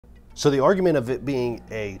So the argument of it being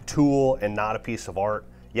a tool and not a piece of art,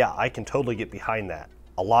 yeah, I can totally get behind that.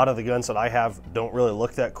 A lot of the guns that I have don't really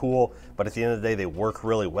look that cool, but at the end of the day, they work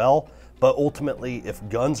really well. But ultimately, if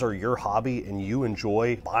guns are your hobby and you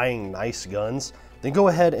enjoy buying nice guns, then go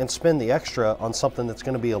ahead and spend the extra on something that's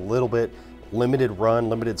gonna be a little bit limited run,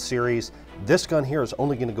 limited series. This gun here is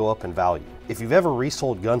only gonna go up in value. If you've ever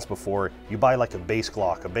resold guns before, you buy like a base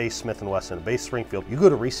Glock, a base Smith & Wesson, a base Springfield, you go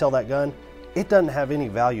to resell that gun, it doesn't have any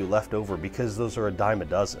value left over because those are a dime a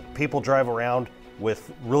dozen. People drive around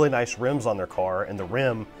with really nice rims on their car and the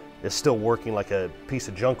rim is still working like a piece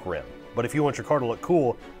of junk rim. But if you want your car to look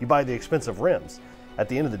cool, you buy the expensive rims. At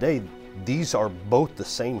the end of the day, these are both the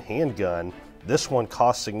same handgun. This one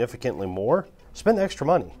costs significantly more. Spend the extra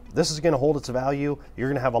money. This is gonna hold its value. You're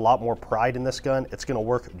gonna have a lot more pride in this gun. It's gonna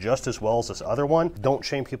work just as well as this other one. Don't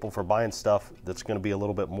shame people for buying stuff that's gonna be a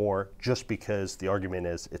little bit more just because the argument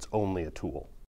is it's only a tool.